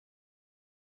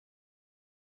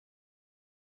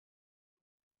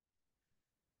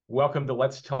Welcome to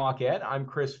Let's Talk Ed. I'm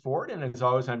Chris Ford, and as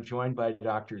always, I'm joined by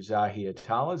Dr. Zahi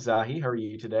Atala. Zahi, how are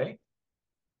you today?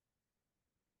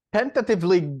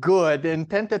 Tentatively good, and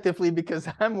tentatively because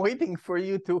I'm waiting for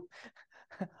you to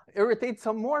irritate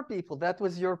some more people. That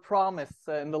was your promise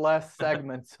in the last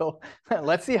segment. So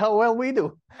let's see how well we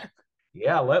do.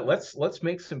 Yeah, let's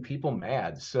make some people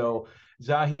mad. So,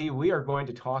 Zahi, we are going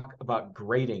to talk about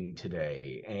grading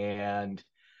today, and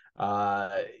uh,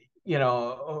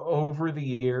 over the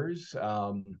years,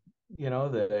 the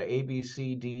A, B,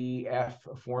 C, D, F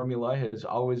formula has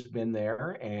always been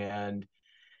there, and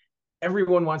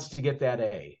everyone wants to get that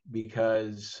A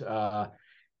because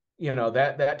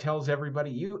that tells everybody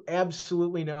you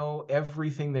absolutely know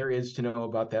everything there is to know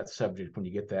about that subject when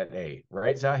you get that A,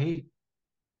 right, Zahi?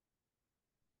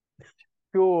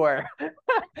 Sure.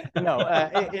 No,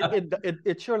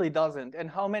 it surely doesn't. And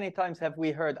how many times have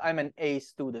we heard I'm an A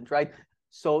student, right?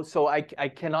 So I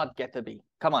cannot get a B.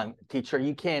 Come on, teacher,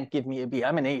 you can't give me a B.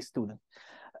 I'm an A student.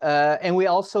 And we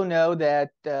also know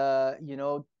that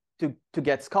to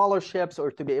get scholarships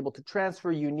or to be able to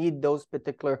transfer, you need those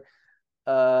particular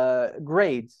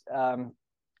grades.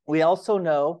 We also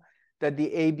know that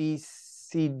the A, B,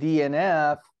 C, D, and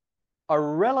F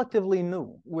are relatively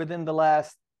new within the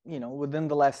last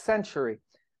century.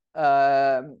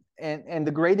 And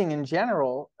the grading in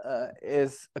general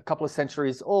is a couple of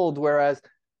centuries old, whereas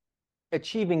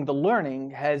achieving the learning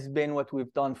has been what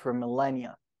we've done for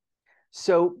millennia.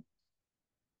 So,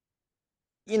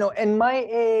 and my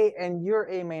A and your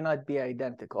A may not be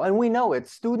identical. And we know it.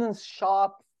 Students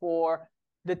shop for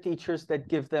the teachers that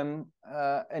give them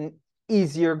an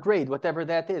easier grade, whatever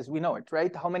that is. We know it,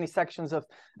 right? How many sections of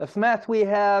math we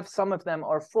have. Some of them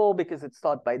are full because it's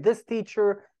taught by this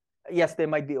teacher. Yes, they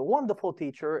might be a wonderful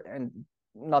teacher, and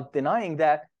not denying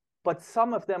that, but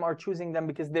some of them are choosing them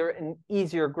because they're an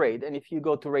easier grade. And if you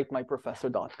go to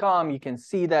ratemyprofessor.com, you can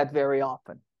see that very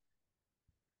often.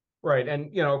 Right. And,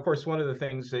 of course, one of the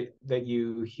things that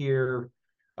you hear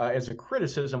as a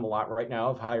criticism a lot right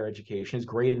now of higher education is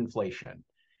grade inflation.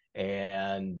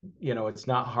 And, it's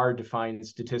not hard to find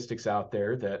statistics out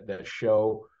there that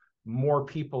show more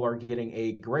people are getting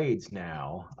A grades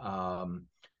now,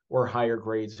 or higher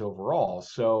grades overall.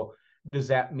 So does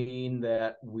that mean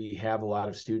that we have a lot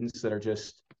of students that are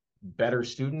just better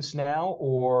students now,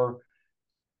 or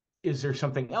is there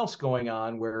something else going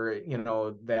on where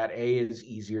that A is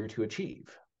easier to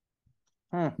achieve?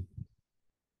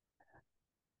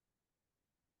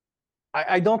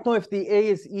 I don't know if the A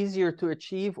is easier to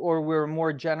achieve or we're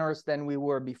more generous than we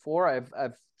were before.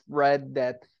 I've read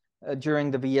that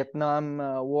during the Vietnam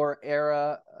War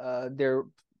era, there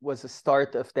was a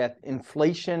start of that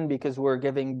inflation because we're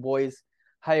giving boys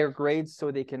higher grades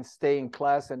so they can stay in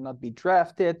class and not be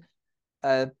drafted.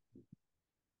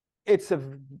 It's a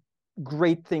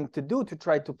great thing to do to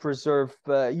try to preserve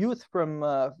youth from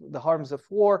the harms of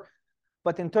war.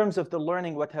 But in terms of the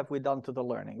learning, what have we done to the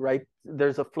learning, right?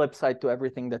 There's a flip side to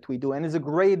everything that we do. And is a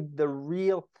grade the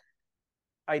real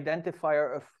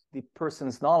identifier of the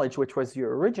person's knowledge, which was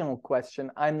your original question?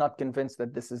 I'm not convinced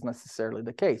that this is necessarily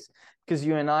the case, because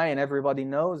you and I and everybody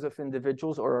knows of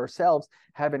individuals or ourselves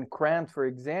having crammed for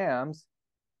exams.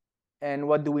 And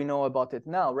what do we know about it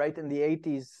now, right? In the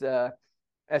 80s,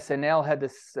 SNL had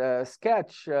this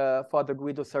sketch, Father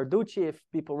Guido Sarducci, if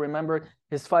people remember,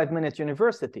 his 5-minute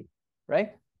university, right?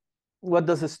 What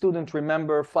does a student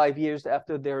remember 5 years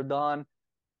after they're done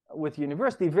with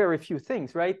university? Very few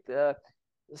things, right?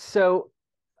 So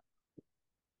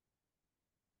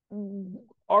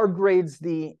are grades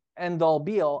the end all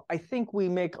be all? I think we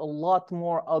make a lot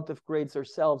more out of grades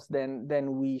ourselves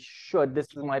than we should. This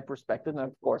is my perspective. And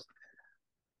of course,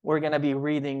 we're going to be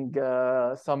reading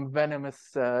some venomous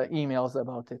emails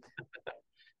about it.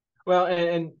 Well,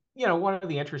 and one of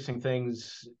the interesting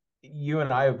things, you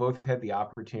and I have both had the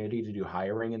opportunity to do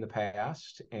hiring in the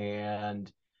past, and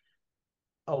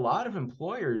a lot of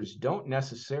employers don't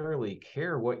necessarily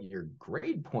care what your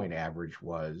grade point average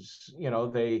was.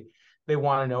 They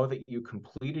want to know that you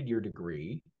completed your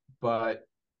degree, but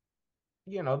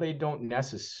they don't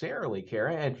necessarily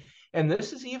care. And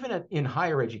this is even in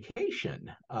higher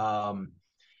education.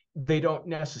 They don't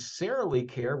necessarily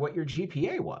care what your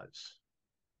GPA was.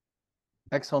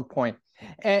 Excellent point.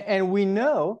 And we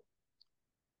know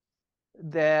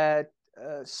that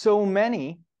so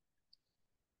many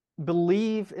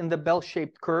believe in the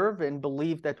bell-shaped curve and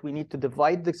believe that we need to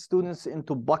divide the students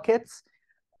into buckets.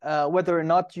 Whether or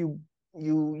not you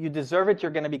deserve it,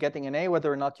 you're going to be getting an A.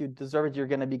 Whether or not you deserve it, you're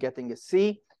going to be getting a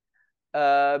C,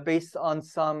 based on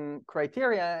some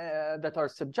criteria that are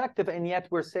subjective. And yet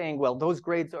we're saying, well, those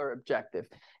grades are objective.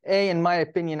 In my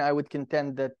opinion, I would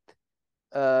contend that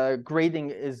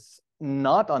grading is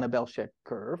not on a bell-shaped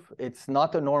curve. It's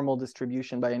not a normal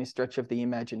distribution by any stretch of the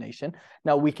imagination.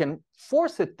 Now, we can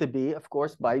force it to be, of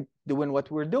course, by doing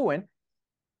what we're doing.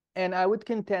 And I would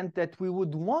contend that we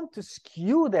would want to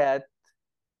skew that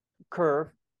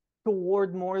curve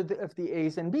toward more of the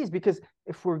A's and B's, because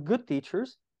if we're good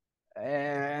teachers,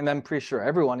 and I'm pretty sure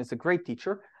everyone is a great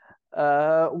teacher,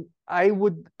 I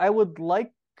would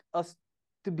like us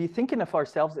to be thinking of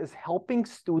ourselves as helping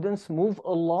students move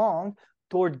along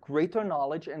toward greater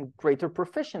knowledge and greater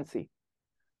proficiency,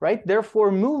 right?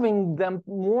 Therefore, moving them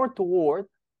more toward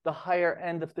the higher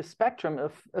end of the spectrum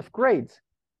of grades.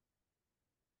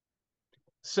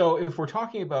 So if we're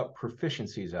talking about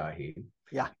proficiency, Zahid,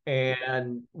 yeah,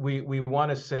 and we want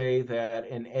to say that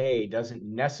an A doesn't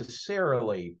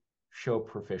necessarily show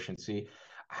proficiency,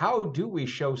 how do we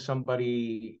show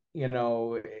somebody, you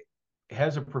know,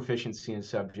 has a proficiency in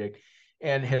subject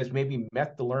and has maybe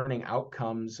met the learning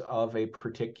outcomes of a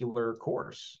particular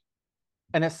course?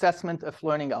 An assessment of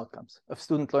learning outcomes, of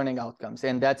student learning outcomes.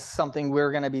 And that's something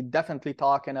we're going to be definitely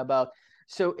talking about.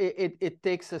 So it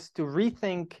takes us to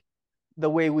rethink the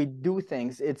way we do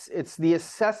things. It's the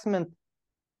assessment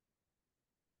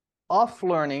of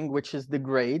learning, which is the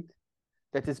grade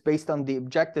that is based on the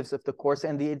objectives of the course,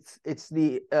 and it's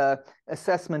the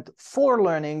assessment for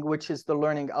learning, which is the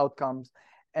learning outcomes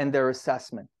and their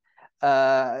assessment.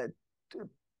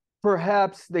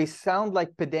 Perhaps they sound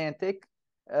like pedantic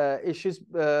issues,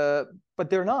 but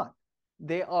they're not.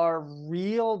 They are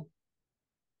real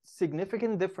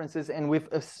significant differences, and we've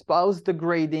espoused the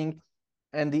grading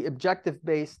and the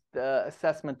objective-based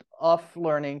assessment of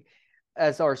learning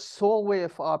as our sole way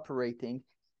of operating.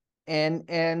 And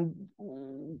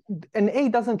an A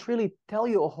doesn't really tell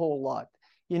you a whole lot.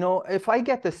 You know, if I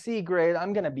get the C grade,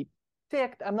 I'm going to be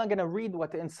ticked. I'm not going to read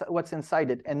what's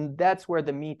inside it. And that's where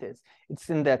the meat is. It's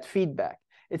in that feedback.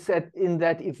 It's in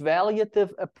that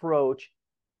evaluative approach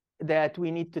that we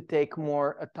need to take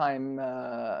more time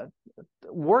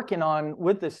working on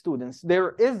with the students.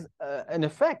 There is an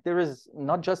effect. There is,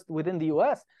 not just within the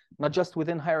US, not just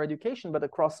within higher education, but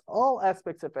across all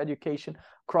aspects of education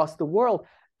across the world,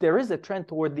 there is a trend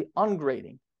toward the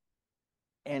ungrading.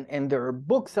 And there are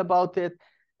books about it.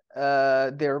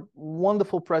 There are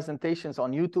wonderful presentations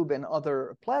on YouTube and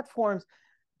other platforms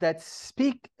that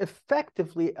speak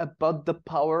effectively about the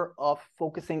power of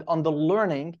focusing on the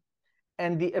learning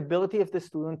and the ability of the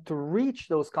student to reach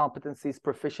those competencies,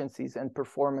 proficiencies, and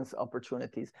performance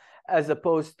opportunities, as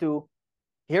opposed to,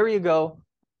 here you go,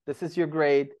 this is your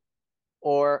grade,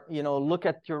 or, you know, look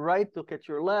at your right, look at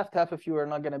your left, half of you are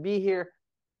not going to be here.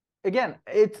 Again,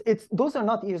 it's those are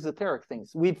not esoteric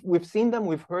things. We've seen them,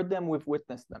 we've heard them, we've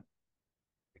witnessed them.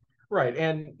 Right.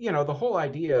 And, you know, the whole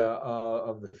idea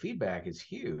of the feedback is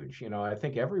huge. You know, I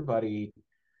think everybody,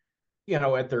 you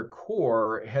know, at their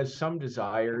core has some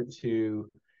desire to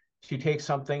take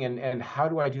something and how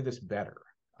do I do this better?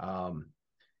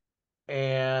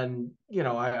 And, you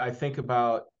know, I think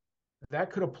about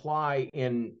that could apply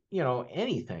in, you know,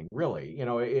 anything really. You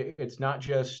know, it's not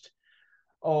just,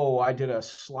 oh, I did a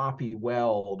sloppy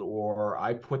weld, or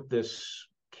I put this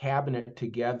cabinet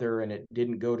together and it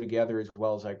didn't go together as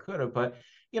well as I could have. But,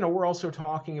 you know, we're also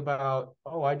talking about,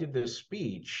 oh, I did this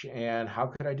speech and how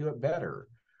could I do it better?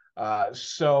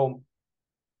 So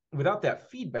without that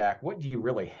feedback, what do you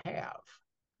really have?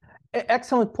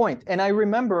 Excellent point. And I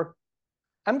remember,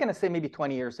 I'm going to say maybe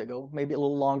 20 years ago, maybe a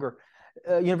little longer,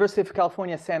 University of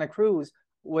California, Santa Cruz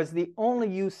was the only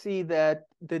UC that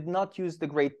did not use the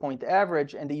grade point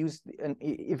average, and they used an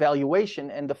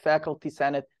evaluation, and the faculty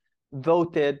senate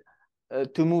voted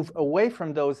to move away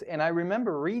from those. And I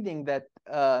remember reading that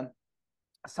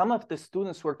some of the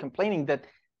students were complaining that,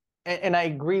 and I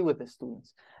agree with the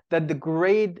students, that the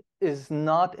grade is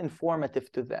not informative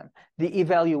to them. The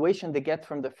evaluation they get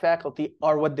from the faculty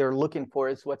are what they're looking for,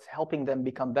 is what's helping them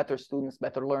become better students,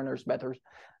 better learners, better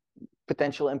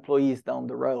potential employees down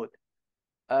the road.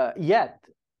 Yet,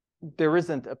 there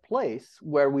isn't a place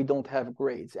where we don't have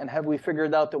grades. And have we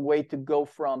figured out a way to go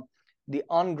from the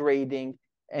ungrading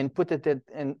and put it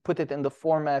in the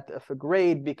format of a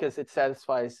grade because it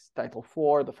satisfies Title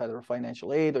IV, the federal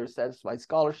financial aid, or it satisfies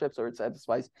scholarships, or it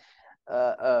satisfies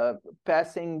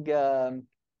passing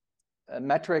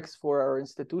metrics for our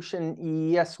institution?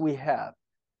 Yes, we have.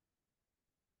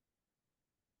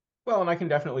 Well, and I can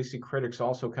definitely see critics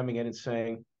also coming in and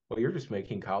saying, well, you're just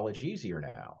making college easier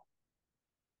now.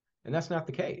 And that's not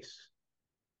the case.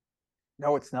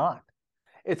 No, it's not.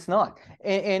 It's not.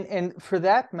 And for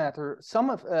that matter, some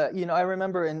of, you know, I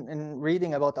remember in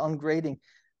reading about ungrading,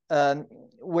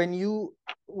 when you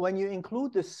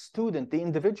include the student, the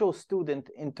individual student,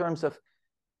 in terms of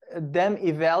them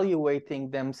evaluating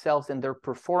themselves and their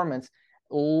performance,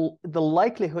 the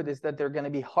likelihood is that they're going to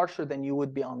be harsher than you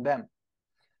would be on them.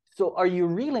 So are you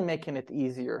really making it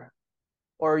easier,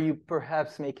 or are you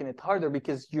perhaps making it harder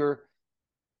because you're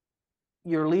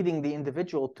leading the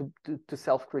individual to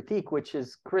self-critique, which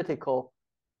is critical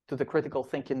to the critical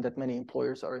thinking that many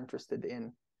employers are interested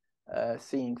in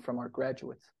seeing from our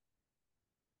graduates?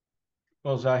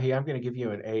 Well, Zahi, I'm going to give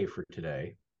you an A for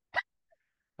today.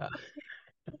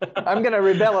 I'm going to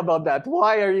rebel about that.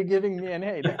 Why are you giving me an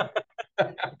A?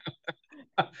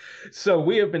 So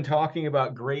we have been talking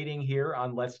about grading here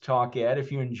on Let's Talk Ed.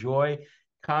 If you enjoy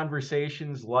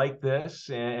conversations like this,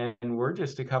 and we're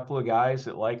just a couple of guys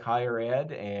that like higher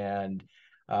ed and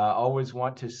always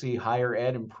want to see higher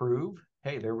ed improve.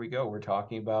 Hey, there we go. We're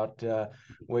talking about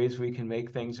ways we can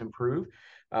make things improve.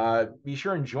 Be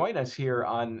sure and join us here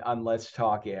on Let's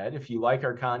Talk Ed. If you like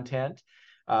our content,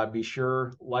 be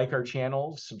sure like our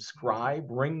channel, subscribe,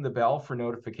 ring the bell for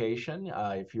notification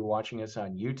if you're watching us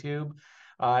on YouTube.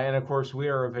 And of course, we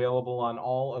are available on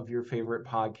all of your favorite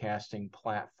podcasting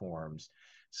platforms.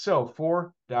 So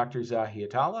for Dr. Zahi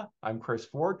Atallah, I'm Chris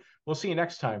Ford. We'll see you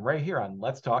next time right here on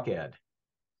Let's Talk Ed.